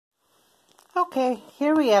Okay,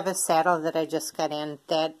 here we have a saddle that I just got in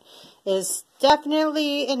that is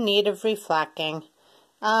definitely in need of reflocking.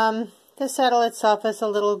 The saddle itself is a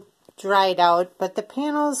little dried out, but the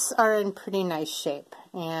panels are in pretty nice shape.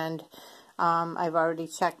 And I've already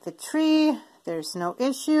checked the tree. There's no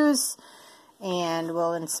issues. And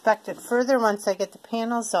we'll inspect it further once I get the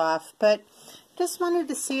panels off. But just wanted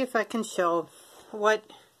to see if I can show what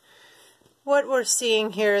we're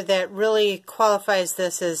seeing here that really qualifies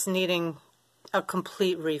this as needing a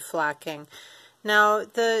complete reflocking. Now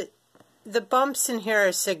the bumps in here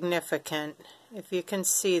are significant. If you can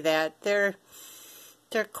see that, they're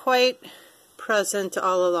quite present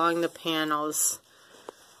all along the panels.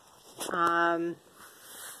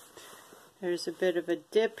 There's a bit of a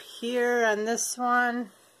dip here on this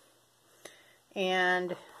one,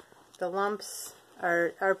 and the lumps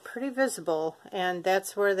are pretty visible, and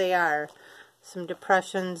that's where they are. Some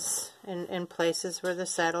depressions in places where the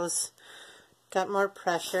saddle's got more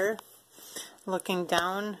pressure. Looking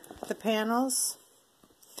down the panels,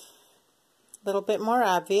 a little bit more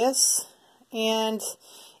obvious. And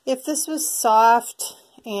if this was soft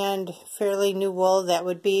and fairly new wool, that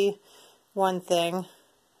would be one thing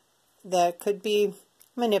that could be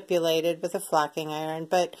manipulated with a flocking iron.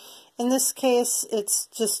 But in this case, it's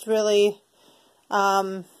just really,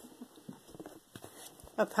 upon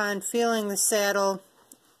feeling the saddle,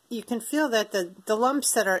 you can feel that the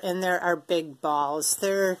lumps that are in there are big balls.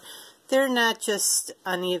 They're not just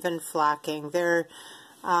uneven flocking. They're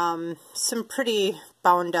some pretty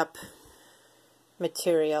bound up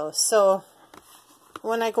material. So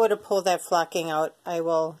when I go to pull that flocking out, I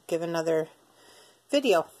will give another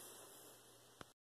video.